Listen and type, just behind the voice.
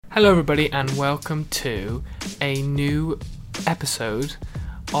Hello everybody and welcome to a new episode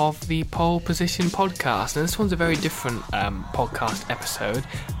of the Pole Position podcast. Now this one's a very different podcast episode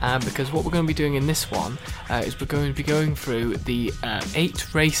because what we're going to be doing in this one is we're going to be going through the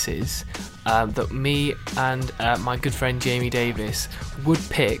 8 races that me and my good friend Jamie Davies would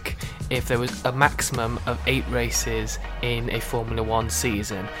pick if there was a maximum of 8 races in a Formula 1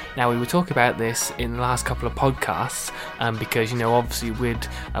 season. Now we were talking about this in the last couple of podcasts because, you know, obviously with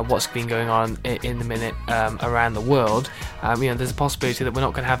what's been going on in the minute around the world, you know, there's a possibility that we're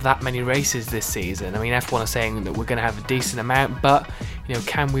not going to have that many races this season. I mean, F1 are saying that we're going to have a decent amount, but, you know,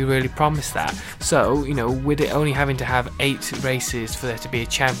 can we really promise that? So, you know, with it only having to have 8 races for there to be a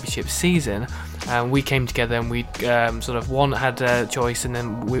championship season, we came together and we sort of one had a choice and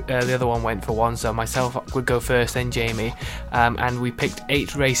then the other one went for one, so myself would go first, then Jamie, and we picked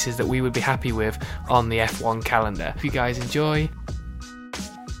 8 races that we would be happy with on the F1 calendar. If you guys enjoy.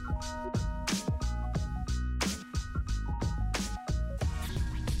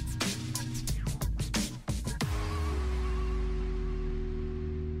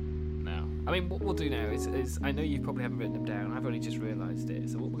 I mean, what we'll do now is I know you probably haven't written them down. I've only just realised it.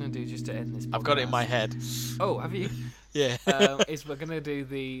 So what we're going to do just to end this podcast... I've got it in my head. Oh, have you? Yeah. Is we're going to do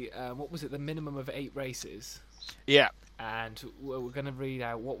the, what was it, the minimum of 8 races. Yeah. And we're going to read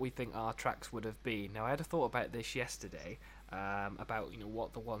out what we think our tracks would have been. Now, I had a thought about this yesterday, about, you know,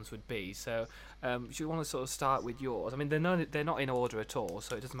 what the ones would be. So, do you want to sort of start with yours? I mean, they're not in order at all,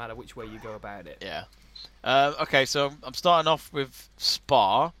 so it doesn't matter which way you go about it. Yeah. Okay, so I'm starting off with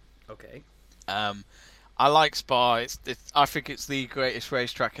Spa. Okay. I like Spa. I think it's the greatest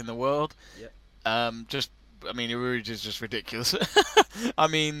racetrack in the world. Yep. I mean, Rouge is just ridiculous. I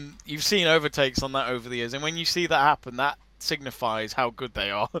mean, you've seen overtakes on that over the years, and when you see that happen, that signifies how good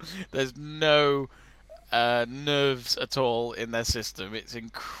they are. There's no nerves at all in their system. It's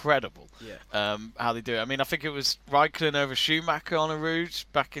incredible. Yeah. How they do it. I mean, I think it was Raikkonen over Schumacher on a Rouge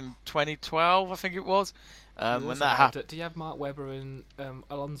back in 2012. I think it was. When that happened. Do you have Mark Webber and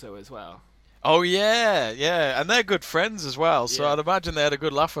Alonso as well? Oh yeah, and they're good friends as well. So Yeah. I'd imagine they had a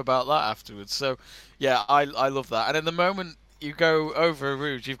good laugh about that afterwards. So yeah, I love that. And in the moment you go over a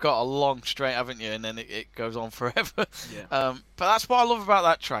Rouge, you've got a long straight, haven't you? And then it goes on forever. Yeah. But that's what I love about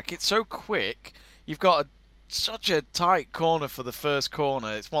that track. It's so quick. You've got such a tight corner for the first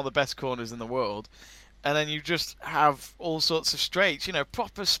corner. It's one of the best corners in the world. And then you just have all sorts of straights, you know,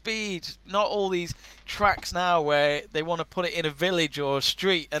 proper speed. Not all these tracks now where they want to put it in a village or a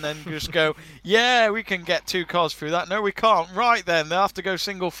street and then just go, yeah, we can get 2 cars through that. No, we can't. Right then, they'll have to go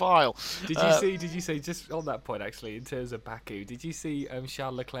single file. Did you see, just on that point actually, in terms of Baku, did you see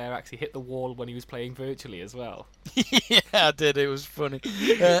Charles Leclerc actually hit the wall when he was playing virtually as well? Yeah, I did. It was funny.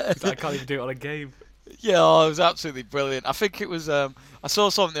 I can't even do it on a game. Yeah, oh, it was absolutely brilliant. I think it was. I saw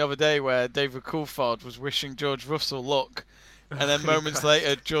something the other day where David Coulthard was wishing George Russell luck, and then moments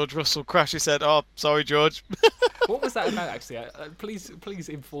later, George Russell crashed. He said, "Oh, sorry, George." What was that about, actually? Please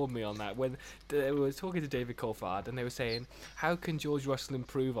inform me on that. When they were talking to David Coulthard and they were saying, "How can George Russell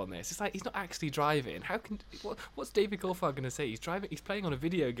improve on this?" It's like he's not actually driving. How can? What's David Coulthard going to say? He's driving. He's playing on a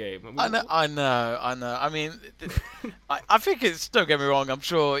video game. I know. I mean, I think it's. Don't get me wrong. I'm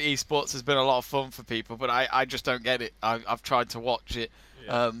sure esports has been a lot of fun for people, but I just don't get it. I've tried to watch it.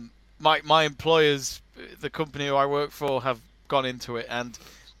 Yeah. My employers, the company who I work for, have gone into it and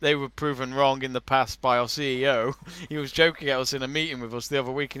they were proven wrong in the past by our CEO. He was joking at us in a meeting with us the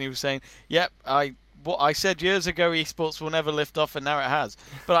other week, and he was saying, "Yep, what I said years ago, esports will never lift off, and now it has."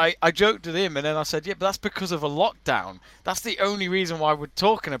 But I joked with him, and then I said, "Yeah, but that's because of a lockdown. That's the only reason why we're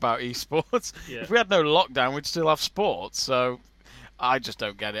talking about esports. Yeah. If we had no lockdown, we'd still have sports." So I just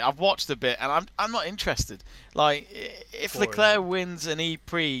don't get it. I've watched a bit, and I'm not interested. Like, if Leclerc wins an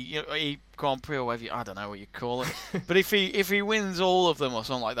E-Prix, you know, E-Grand Prix or whatever, I don't know what you call it. But if he wins all of them or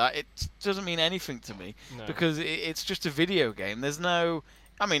something like that, it doesn't mean anything to me. No. Because it's just a video game. There's no...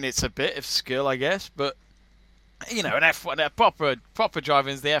 I mean, it's a bit of skill, I guess, but... You know, an F1, proper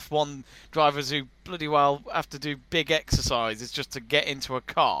driving is the F1 drivers who bloody well have to do big exercises just to get into a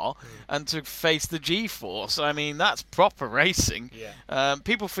car and to face the G-force. I mean, that's proper racing. Yeah.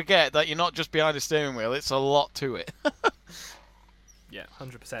 People forget that you're not just behind a steering wheel. It's a lot to it. Yeah,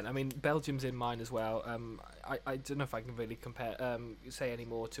 100%. I mean, Belgium's in mine as well. I don't know if I can really say any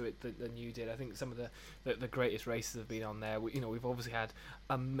more to it than you did. I think some of the greatest races have been on there. We've obviously had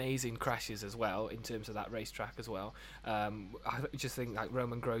amazing crashes as well in terms of that racetrack as well. I just think like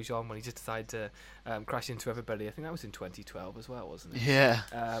Roman Grosjean when he just decided to crash into everybody. I think that was in 2012 as well, wasn't it? Yeah.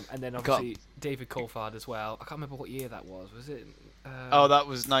 And then obviously David Coulthard as well. I can't remember what year that was. Was it? Oh, that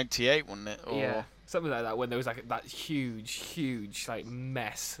was 98, wasn't it? Or... Yeah. something like that, when there was like that huge like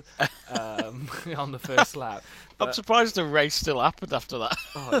mess on the first lap. I'm surprised the race still happened after that.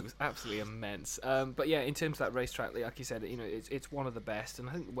 Oh, it was absolutely immense. But yeah, in terms of that racetrack, like you said, it's one of the best, and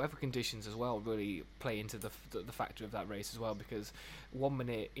I think weather conditions as well really play into the factor of that race as well, because 1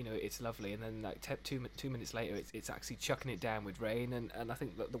 minute it's lovely, and then like 2 minutes later it's actually chucking it down with rain, and I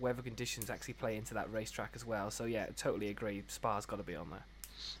think that the weather conditions actually play into that racetrack as well. So yeah, totally agree. Spa's got to be on there.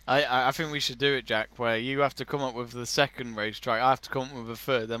 I think we should do it, Jack, where you have to come up with the second racetrack, I have to come up with a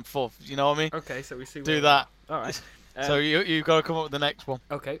third, then fourth. You know what I mean? Okay, so we see. Do that. All right. So you've got to come up with the next one.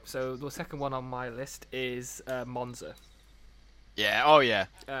 Okay, so the second one on my list is Monza. Yeah. Oh yeah.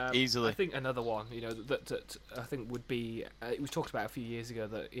 Easily. Easily. I think another one, that I think would be. It was talked about a few years ago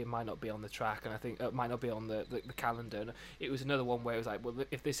that it might not be on the track, and I think it might not be on the calendar. And it was another one where it was like, well,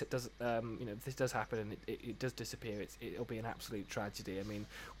 if this does, if this does happen and it does disappear, it'll be an absolute tragedy. I mean,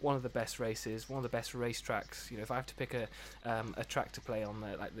 one of the best races, one of the best racetracks. If I have to pick a track to play on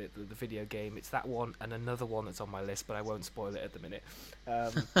the video game, it's that one and another one that's on my list, but I won't spoil it at the minute.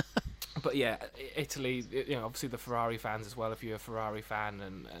 But yeah, Italy, obviously the Ferrari fans as well, if you're a Ferrari fan,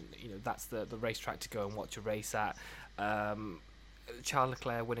 and that's the racetrack to go and watch a race at. Charles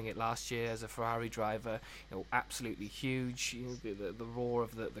Leclerc winning it last year as a Ferrari driver, absolutely huge. The roar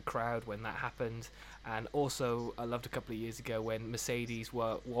of the crowd when that happened. And also, I loved a couple of years ago when Mercedes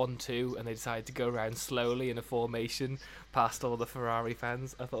were 1-2 and they decided to go around slowly in a formation past all the Ferrari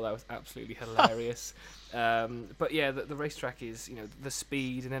fans. I thought that was absolutely hilarious. But yeah, the racetrack is, the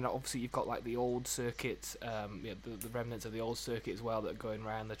speed, and then obviously you've got like the old circuit, the remnants of the old circuit as well that are going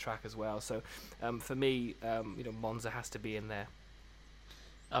around the track as well. So for me, Monza has to be in there.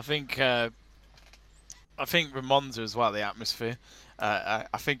 I think with Monza as well, the atmosphere.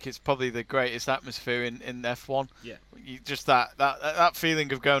 I think it's probably the greatest atmosphere in F1. Yeah. You just that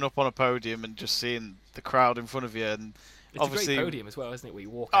feeling of going up on a podium and just seeing the crowd in front of you, and it's obviously a great podium as well, isn't it? Where you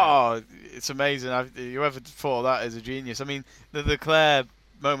walk out. Oh, it's amazing. Whoever thought that is a genius. I mean, the Leclerc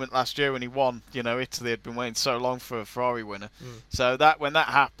moment last year when he won, Italy had been waiting so long for a Ferrari winner. So when that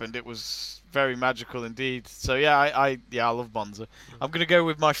happened, it was very magical indeed. So yeah, I love Monza. I'm gonna go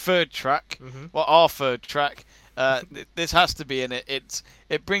with my third track. Well, our third track. This has to be in it.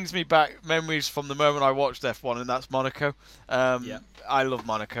 It brings me back memories from the moment I watched F1, and that's Monaco. I love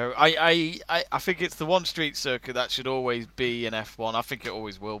Monaco. I think it's the one street circuit that should always be in F1. I think it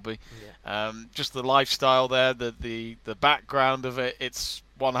always will be. Just the lifestyle there, the background of it. It's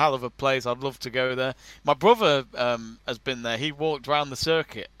one hell of a place. I'd love to go there. My brother has been there. He walked around the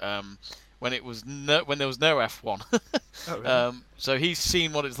circuit when there was no F1. Oh, really? So he's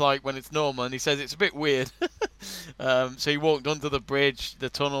seen what it's like when it's normal, and he says it's a bit weird. So he walked under the bridge, the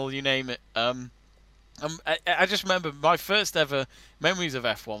tunnel, you name it. I just remember my first ever memories of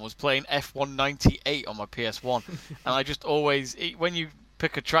F1 was playing F1 98 on my PS1, and I just always, when you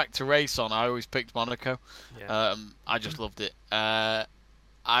pick a track to race on, I always picked Monaco. Yeah. I just loved it.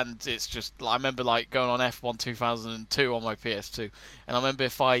 And it's just, I remember like going on F1 2002 on my PS2, and I remember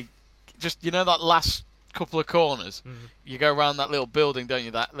if I just, that last couple of corners, you go around that little building, don't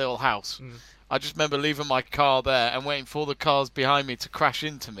you, that little house. I just remember leaving my car there and waiting for all the cars behind me to crash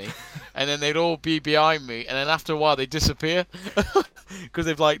into me, and then they'd all be behind me, and then after a while they disappear because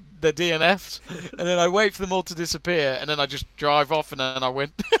they're DNF'd, and then I wait for them all to disappear, and then I just drive off, and then I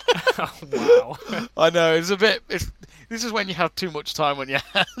win. Oh, wow. I know, it's a bit. This is when you have too much time on your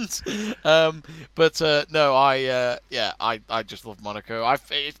hands. No, I just love Monaco.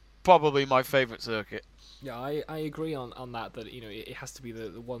 It's probably my favourite circuit. Yeah, I agree on that it has to be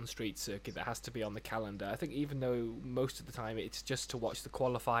the one street circuit that has to be on the calendar. I think even though most of the time it's just to watch the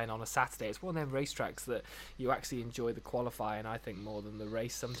qualifying on a Saturday, it's one of them racetracks that you actually enjoy the qualifying, I think, more than the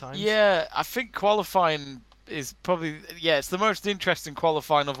race sometimes. Yeah, I think qualifying is probably, it's the most interesting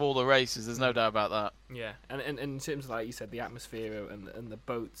qualifying of all the races, there's no doubt about that. Yeah, and in terms of, like you said, the atmosphere and the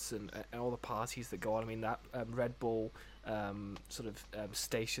boats and all the parties that go on, I mean, that Red Bull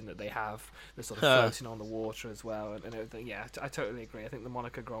station that they have, they're sort of floating on the water as well, and everything. Yeah, I totally agree. I think the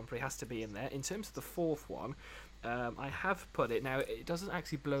Monaco Grand Prix has to be in there. In terms of the fourth one, I have put it, now it doesn't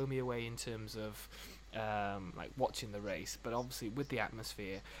actually blow me away in terms of like watching the race, but obviously with the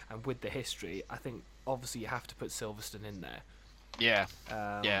atmosphere and with the history, I think obviously you have to put Silverstone in there. Yeah.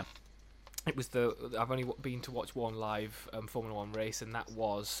 It was I've only been to watch one live Formula One race, and that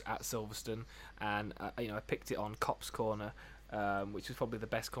was at Silverstone, and I picked it on Copse Corner which was probably the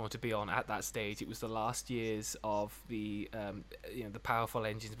best corner to be on at that stage. It was the last years of the the powerful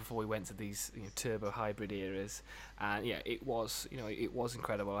engines before we went to these turbo hybrid eras, and it was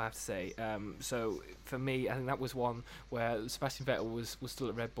incredible, I have to say. So for me, I think that was one where Sebastian Vettel was still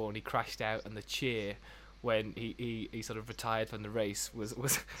at Red Bull and he crashed out, and the cheer when he sort of retired from the race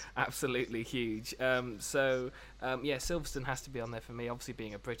was absolutely huge. Silverstone has to be on there for me. Obviously,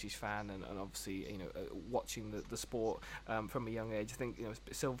 being a British fan and obviously watching the sport from a young age, I think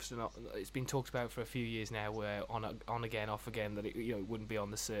Silverstone. It's been talked about for a few years now, where on again, off again, that it wouldn't be on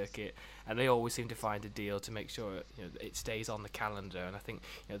the circuit, and they always seem to find a deal to make sure it stays on the calendar. And I think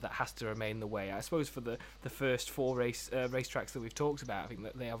that has to remain the way. I suppose for the first four racetracks that we've talked about, I think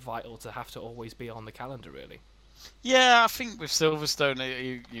that they are vital to have to always be on the calendar. Really. Yeah, I think with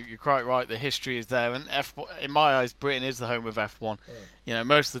Silverstone, you're quite right. The history is there, and in my eyes, Britain is the home of F1. Yeah.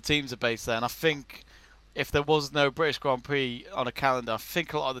 Most of the teams are based there, and I think if there was no British Grand Prix on a calendar, I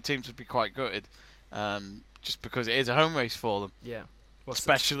think a lot of the teams would be quite gutted, just because it is a home race for them. Yeah.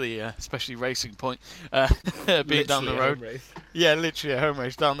 Especially Racing Point being down the road. Home race. Yeah, literally a home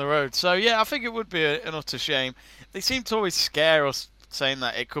race down the road. So yeah, I think it would be an utter shame. They seem to always scare us, saying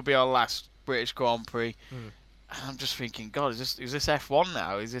that it could be our last British Grand Prix. And I'm just thinking, God, is this F1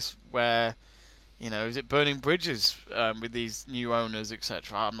 now? Is this where, is it burning bridges with these new owners,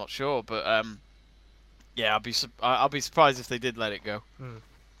 etc.? I'm not sure, but I'll be surprised if they did let it go.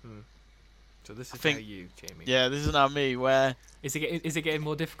 So this is now you, Jamie. Yeah, this is now me. Where is it getting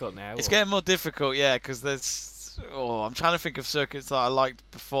more difficult now? It's getting more difficult, yeah, because there's. I'm trying to think of circuits that I liked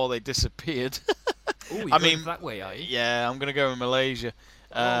before they disappeared. You're going that way, are you? Yeah, I'm gonna go with Malaysia.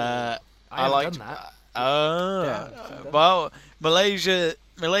 I haven't done that. Well, Malaysia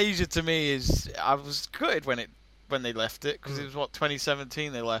to me is. I was gutted when they left it, because it was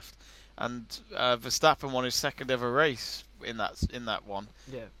 2017 they left, and Verstappen won his second ever race in that one.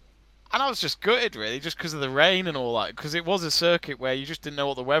 Yeah. And I was just gutted, really, just because of the rain and all that, because it was a circuit where you just didn't know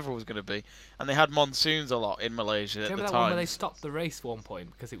what the weather was going to be, and they had monsoons a lot in Malaysia at the time. Remember that one where they stopped the race at one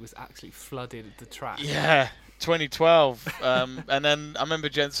point because it was actually flooded the track? Yeah. 2012, and then I remember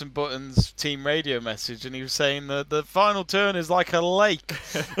Jenson Button's team radio message, and he was saying the final turn is like a lake,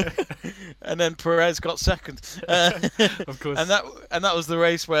 and then Perez got second. Of course. And that was the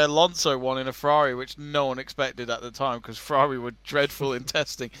race where Alonso won in a Ferrari, which no one expected at the time, because Ferrari were dreadful in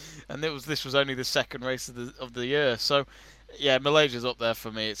testing, and this was only the second race of the year. So, yeah, Malaysia's up there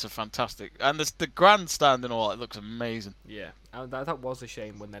for me. It's a fantastic, and the grandstand and all that looks amazing. Yeah, that was a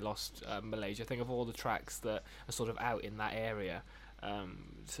shame when they lost Malaysia. I think of all the tracks that are sort of out in that area,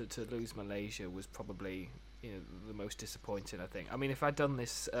 to lose Malaysia was probably the most disappointing. I think. I mean, if I'd done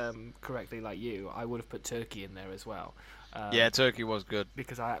this correctly, like you, I would have put Turkey in there as well. Yeah, Turkey was good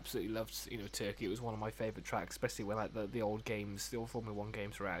because I absolutely loved Turkey. It was one of my favourite tracks, especially when the old games, the old Formula 1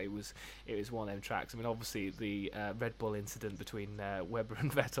 games were out. It was one of them tracks. I mean, obviously the Red Bull incident between Webber and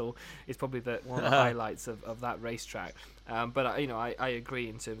Vettel is probably one of the highlights of that racetrack. But I agree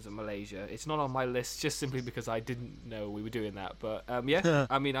in terms of Malaysia. It's not on my list just simply because I didn't know we were doing that. But I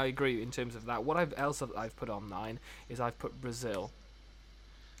mean, I agree in terms of that. What I've put on 9 is I've put Brazil.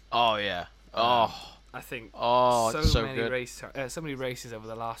 Oh yeah. I think so many so many races over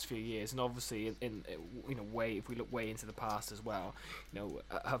the last few years, and obviously in if we look way into the past as well,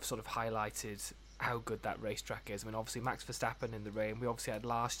 have sort of highlighted how good that racetrack is. I mean, obviously Max Verstappen in the rain. We obviously had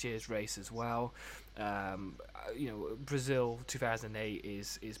last year's race as well. Brazil 2008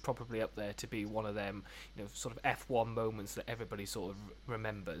 is probably up there to be one of them, sort of F1 moments that everybody sort of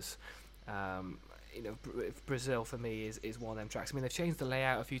remembers. Brazil for me is one of them tracks. I mean, they've changed the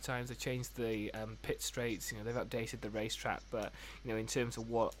layout a few times. They've changed the pit straights. They've updated the racetrack, but in terms of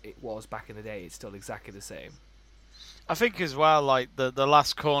what it was back in the day, it's still exactly the same. I think as well, like the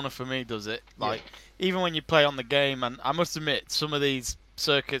last corner for me does it. Like even when you play on the game, and I must admit, some of these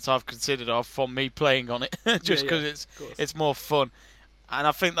circuits I've considered of for me playing on it, just because it's more fun. And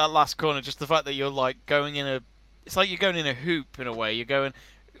I think that last corner, just the fact that you're like going it's like you're going in a hoop in a way. You're going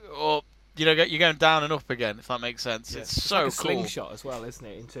up. You're going down and up again, if that makes sense. Yeah. It's so like a cool. Slingshot as well, isn't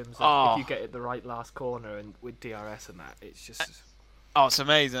it? In terms of if you get it the right last corner and with DRS and that, it's just. It's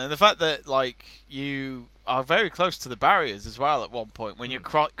amazing, and the fact that like you are very close to the barriers as well at one point when you're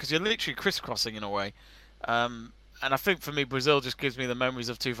because you're literally crisscrossing in a way. And I think for me, Brazil just gives me the memories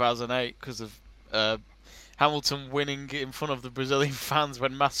of 2008 because of Hamilton winning in front of the Brazilian fans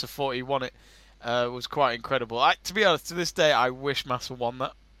when Massa 40 won it. Was quite incredible. To be honest, to this day, I wish Massa won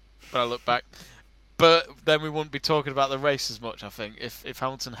that. When I look back, but then we wouldn't be talking about the race as much. I think if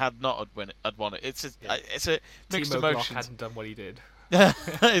Hamilton had not won it, it's a mixed Timo emotions. Glock hadn't done what he did.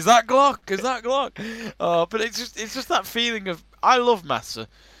 Is that Glock? Is that Glock? But it's just that feeling of I love Massa.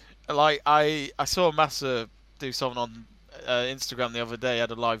 Like I saw Massa do something on Instagram the other day.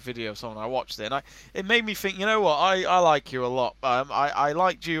 Had a live video of someone. I watched it, and it made me think. You know what? I like you a lot. I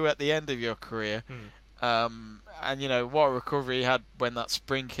liked you at the end of your career. And you know what a recovery he had when that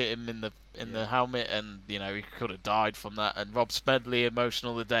spring hit him in the helmet, and you know he could have died from that. And Rob Smedley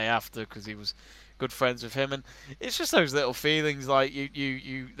emotional the day after because he was good friends with him, and it's just those little feelings. Like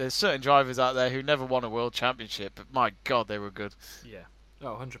you there's certain drivers out there who never won a world championship, but my God, they were good. Yeah.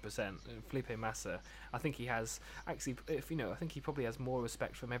 Oh, 100%. Felipe Massa, I think he has actually. I think he probably has more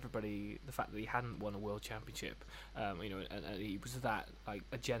respect from everybody. The fact that he hadn't won a world championship, and he was that like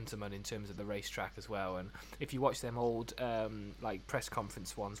a gentleman in terms of the racetrack as well. And if you watch them old like press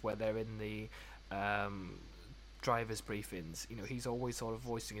conference ones where they're in the drivers' briefings, he's always sort of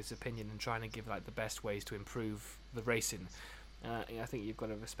voicing his opinion and trying to give like the best ways to improve the racing. I think you've got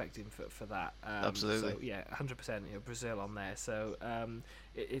to respect him for that. Absolutely. So yeah, 100%. Brazil on there. So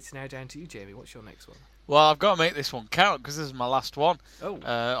it's now down to you, Jamie. What's your next one? Well, I've got to make this one count because this is my last one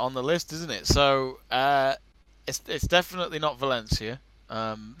on the list, isn't it? So it's definitely not Valencia.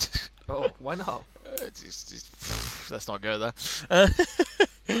 Oh, why not? Let's not go there.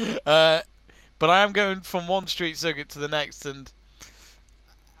 But I am going from one street circuit to the next, and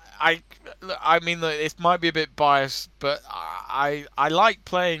I mean, it might be a bit biased, but I like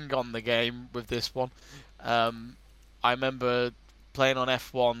playing on the game with this one. I remember playing on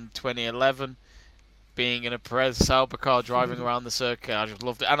F1 2011, being in a Perez Sauber car driving around the circuit. I just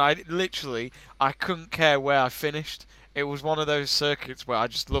loved it, and I couldn't care where I finished. It was one of those circuits where I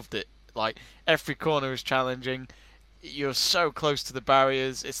just loved it. Like every corner is challenging. You're so close to the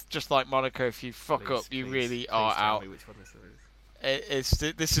barriers. It's just like Monaco. If you fuck up, you really are out. Which one this is.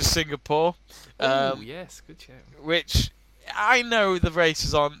 This is Singapore. Oh yes, good show. Which I know the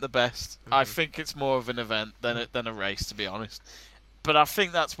races aren't the best. Mm-hmm. I think it's more of an event than a race, to be honest. But I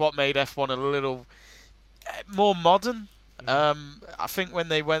think that's what made F1 a little more modern. I think when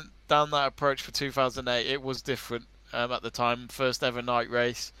they went down that approach for 2008, it was different at the time. First ever night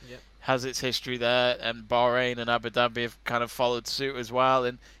race. Yep. Has its history there, and Bahrain and Abu Dhabi have kind of followed suit as well.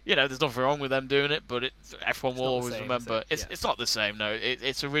 And there's nothing wrong with them doing it, but F1 will always remember. It's not the same. No,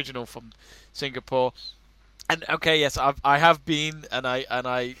 it's original from Singapore. And okay, yes, I have been, and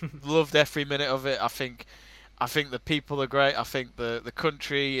I loved every minute of it. I think the people are great. I think the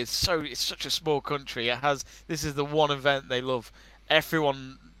country it's such a small country. This is the one event they love.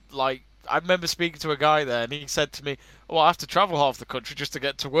 Everyone I remember speaking to a guy there, and he said to me, "Well, I have to travel half the country just to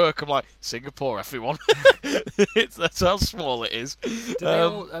get to work." I'm like, "Singapore, everyone." That's how small it is. Do they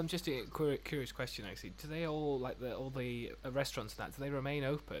all? Just a curious question, actually. Do they all all the restaurants and that? Do they remain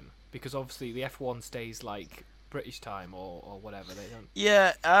open? Because obviously the F1 stays like British time or whatever. They don't.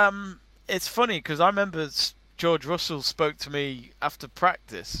 Yeah. It's funny because I remember George Russell spoke to me after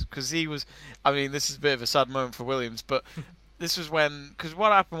practice because he was. I mean, this is a bit of a sad moment for Williams, but. This was because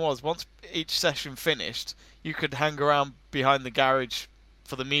what happened was once each session finished, you could hang around behind the garage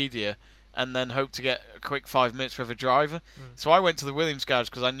for the media and then hope to get a quick 5 minutes with a driver. So I went to the Williams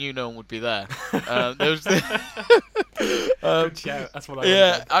garage because I knew no one would be there. There was Good shout. That's what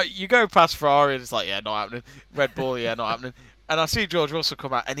I you go past Ferrari and it's like, yeah, not happening. Red Bull, yeah, not happening. And I see George Russell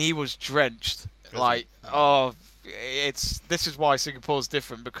come out and he was drenched. This is why Singapore's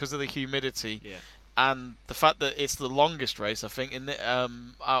different because of the humidity. Yeah. And the fact that it's the longest race, I think, out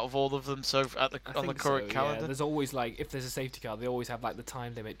of all of them, so on the current calendar. Yeah. There's always if there's a safety car, they always have the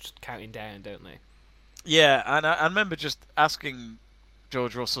time limit counting down, don't they? Yeah, and I remember just asking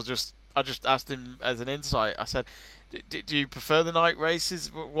George Russell. I just asked him as an insight. I said, "Do you prefer the night races?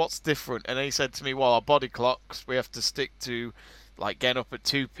 What's different?" And he said to me, "Well, our body clocks, we have to stick to getting up at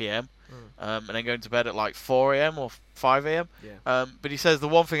 2 p.m. And then going to bed at 4 a.m. or 5 a.m. Yeah. But he says the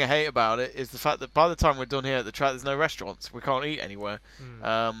one thing I hate about it is the fact that by the time we're done here at the track, there's no restaurants. We can't eat anywhere.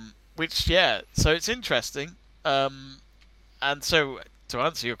 So it's interesting. And so to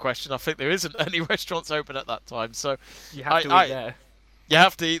answer your question, I think there isn't any restaurants open at that time. So you have to eat there. You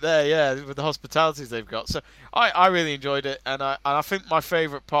have to eat there, yeah, with the hospitalities they've got. So I really enjoyed it, and I think my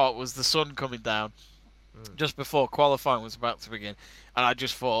favourite part was the sun coming down just before qualifying was about to begin. And I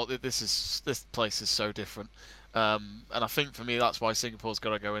just thought that this place is so different, and I think for me that's why Singapore's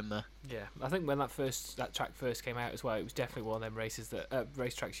got to go in there. Yeah, I think when that track first came out as well, it was definitely one of them races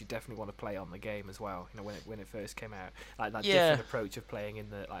racetracks you definitely want to play on the game as well. When it first came out, that different approach of playing in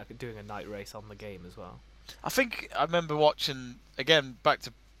doing a night race on the game as well. I remember watching again back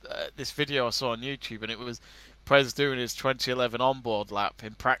to this video I saw on YouTube, and it was Perez doing his 2011 onboard lap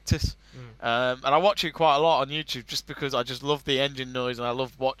in practice. Mm. And I watch it quite a lot on YouTube just because I just love the engine noise and I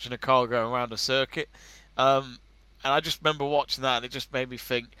love watching a car go around a circuit. And I just remember watching that and it just made me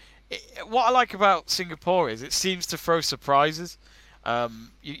think. What I like about Singapore is it seems to throw surprises.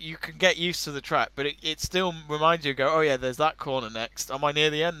 You can get used to the track, but it still reminds you, go, oh yeah, there's that corner next. Am I near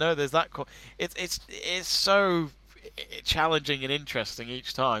the end? No, there's that corner. It's so challenging and interesting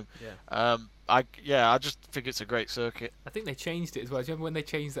each time. Yeah. I just think it's a great circuit. I think they changed it as well. Do you remember when they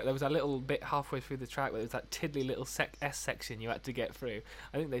changed that? There was a little bit halfway through the track where there was that tiddly little S section you had to get through.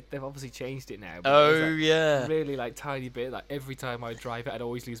 I think they've obviously changed it now. Oh yeah. Really like tiny bit. Like every time I drive it, I'd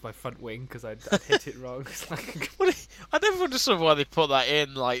always lose my front wing because I'd hit it wrong. It's like I never understood why they put that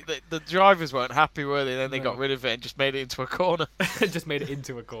in. Like the drivers weren't happy, were they? Then they got rid of it and just made it into a corner. Just made it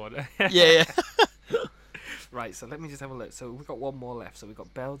into a corner. Yeah. Right. So let me just have a look. So we've got one more left. So we've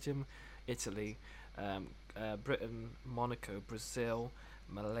got Belgium, Italy, Britain, Monaco, Brazil,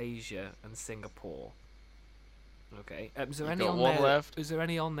 Malaysia, and Singapore. Okay. Is there any on one there? left. Is there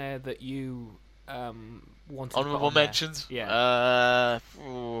any on there that you wanted? Honourable mentions. Yeah.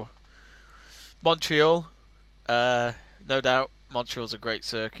 Montreal. No doubt, Montreal's a great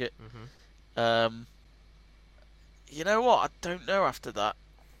circuit. Mm-hmm. You know what? I don't know after that.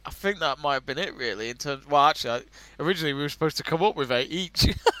 I think that might have been it, really. In terms, well, actually, originally we were supposed to come up with 8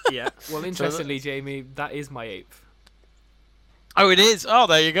 each. Yeah. Well, interestingly, Jamie, that is my 8th. Oh, it is. Oh,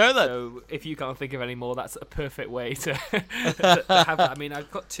 there you go then. So if you can't think of any more, that's a perfect way to have that. I mean,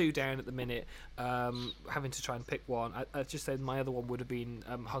 I've got 2 down at the minute. Having to try and pick one. I just said my other one would have been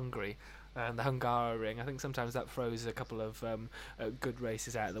Hungary. The Hungaroring. I think sometimes that throws a couple of good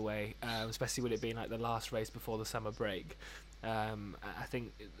races out of the way, especially with it being like the last race before the summer break. I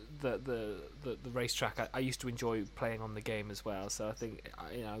think the racetrack I used to enjoy playing on the game as well. So I think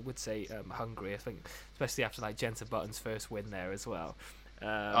I would say Hungary. I think especially after like Jensen Button's first win there as well.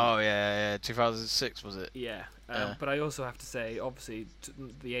 Oh yeah, 2006 was it? Yeah. But I also have to say, obviously,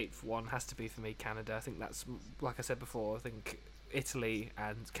 the 8th one has to be for me Canada. I think that's, like I said before, I think Italy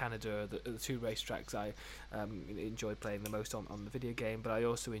and Canada are the 2 racetracks I enjoy playing the most on the video game, but I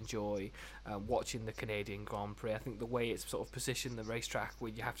also enjoy watching the Canadian Grand Prix. I think the way it's sort of positioned, the racetrack,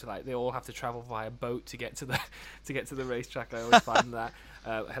 where you have to they all have to travel via boat to get to the racetrack. I always find that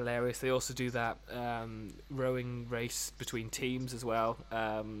hilarious. They also do that rowing race between teams as well.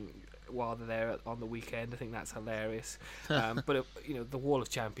 While they're there on the weekend, I think that's hilarious. But the Wall of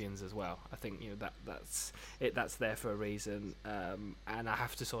Champions as well. I think that's it. That's there for a reason. And I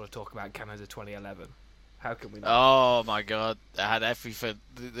have to sort of talk about Canada 2011. How can we not? Oh my God, it had everything.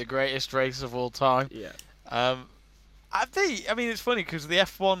 The greatest race of all time. Yeah. I mean, it's funny because the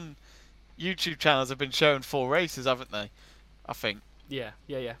F1 YouTube channels have been showing 4 races, haven't they? I think. Yeah.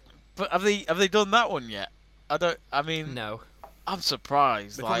 But have they done that one yet? I mean, no. I'm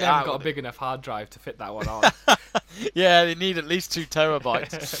surprised. Because they haven't got a big enough hard drive to fit that one on. Yeah, they need at least 2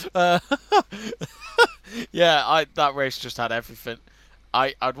 terabytes. Yeah, that race just had everything.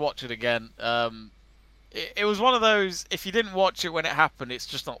 I'd watch it again. It was one of those, if you didn't watch it when it happened, it's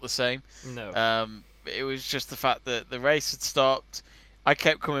just not the same. No. It was just the fact that the race had stopped. I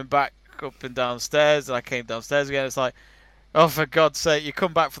kept coming back up and downstairs, and I came downstairs again. It's like, oh, for God's sake, you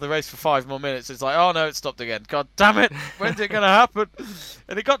come back for the race for 5 more minutes. It's like, oh no, it stopped again. God damn it, when's it going to happen?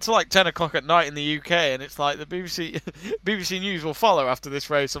 And it got to like 10 o'clock at night in the UK, and it's like the BBC News will follow after this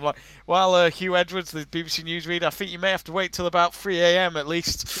race. I'm like, well, Hugh Edwards, the BBC News reader, I think you may have to wait till about 3 a.m. at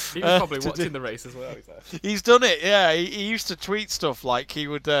least. He was probably watching the race as well. He's done it, yeah. He used to tweet stuff like he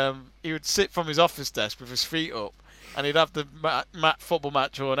would sit from his office desk with his feet up, and he'd have the football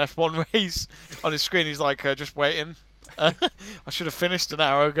match or an F1 race on his screen. He's like, just waiting. I should have finished an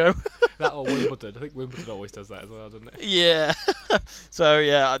hour ago. That or Wimbledon. I think Wimbledon always does that as well, doesn't it? Yeah. So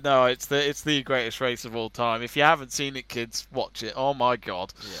yeah, no, it's the greatest race of all time. If you haven't seen it, kids, watch it. Oh my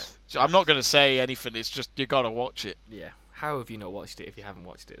God. Yeah. I'm not going to say anything. It's just you got to watch it. Yeah. How have you not watched it if you haven't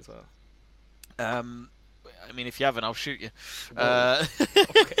watched it as well? I mean, if you haven't, I'll shoot you.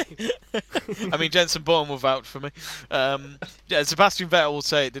 Okay. I mean, Jensen Button will vouch for me. Yeah, Sebastian Vettel will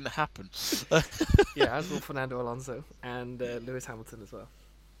say it didn't happen. Yeah, as will Fernando Alonso and Lewis Hamilton as well.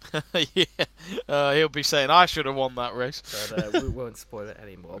 Yeah, he'll be saying I should have won that race. But we won't spoil it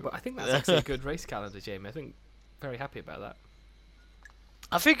anymore. But I think that's actually a good race calendar, Jamie. I think very happy about that.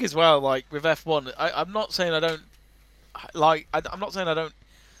 I think as well, like with F1, I'm not saying I don't like. I'm not saying I don't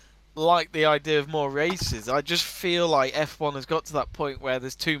like the idea of more races. I just feel like F1 has got to that point where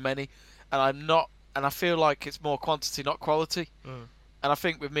there's too many, and I feel like it's more quantity, not quality. And I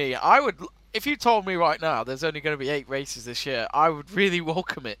think with me, I would. If you told me right now there's only going to be 8 races this year, I would really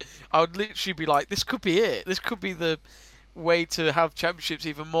welcome it. I would literally be like, this could be it. This could be the way to have championships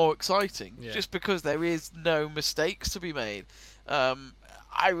even more exciting. Yeah. Just because there is no mistakes to be made.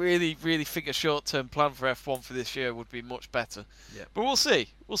 I really, really think a short-term plan for F1 for this year would be much better. Yeah. But we'll see.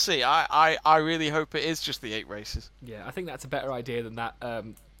 We'll see. I really hope it is just the 8 races. Yeah, I think that's a better idea than that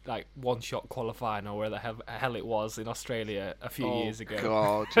like one-shot qualifying or where the hell it was in Australia a few years ago.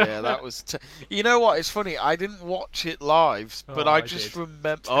 Oh God, yeah, that was. You know what? It's funny. I didn't watch it live, but I just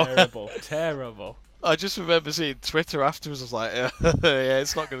remember. Terrible. I just remember seeing Twitter afterwards. I was like, yeah,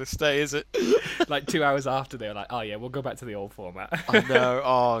 it's not going to stay, is it? Like 2 hours after, they were like, oh yeah, we'll go back to the old format. I know.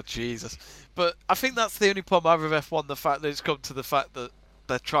 Oh Jesus. But I think that's the only problem I have with F1. The fact that it's come to the fact that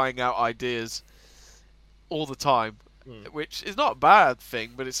they're trying out ideas all the time. Which is not a bad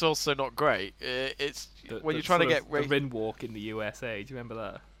thing, but it's also not great. It's when you're trying to get the Rin walk in the USA. Do you remember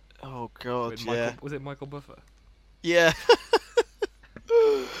that? Oh God, Was it Michael Buffer? Yeah.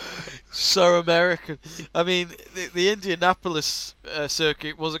 So American. I mean, the Indianapolis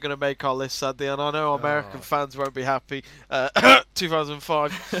circuit wasn't going to make our list, sadly, and I know American fans won't be happy.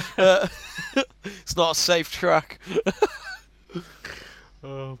 2005. It's not a safe track.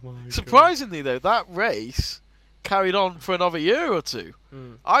 Oh my God. Surprisingly, though, that race carried on for another year or two.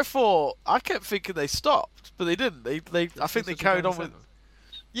 I kept thinking they stopped, but they didn't. I think they carried on with.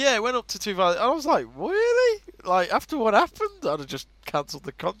 Yeah, it went up to 2000. I was like, really? Like after what happened, I'd have just cancelled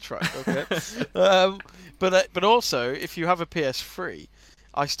the contract. Okay. But also, if you have a PS3,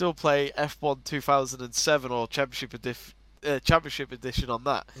 I still play F1 2007 or Championship Edition on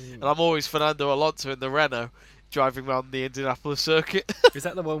that, and I'm always Fernando Alonso in the Renault, driving around the Indianapolis circuit. Is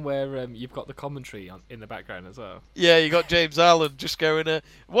that the one where you've got the commentary in the background as well? Yeah, you got James Allen just going,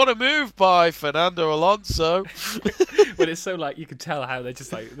 what a move by Fernando Alonso. But it's so like you can tell how they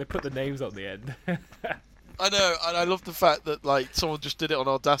just like they put the names on the end. I know, and I love the fact that like someone just did it on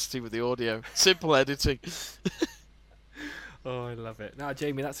Audacity with the audio. Simple editing. Oh, I love it. Now,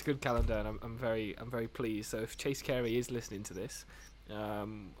 Jamie, that's a good calendar, and I'm very pleased. So if Chase Carey is listening to this,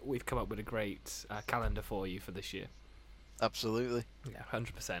 we've come up with a great calendar for you for this year. Absolutely. Yeah,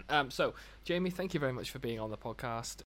 100%. So, Jamie, thank you very much for being on the podcast.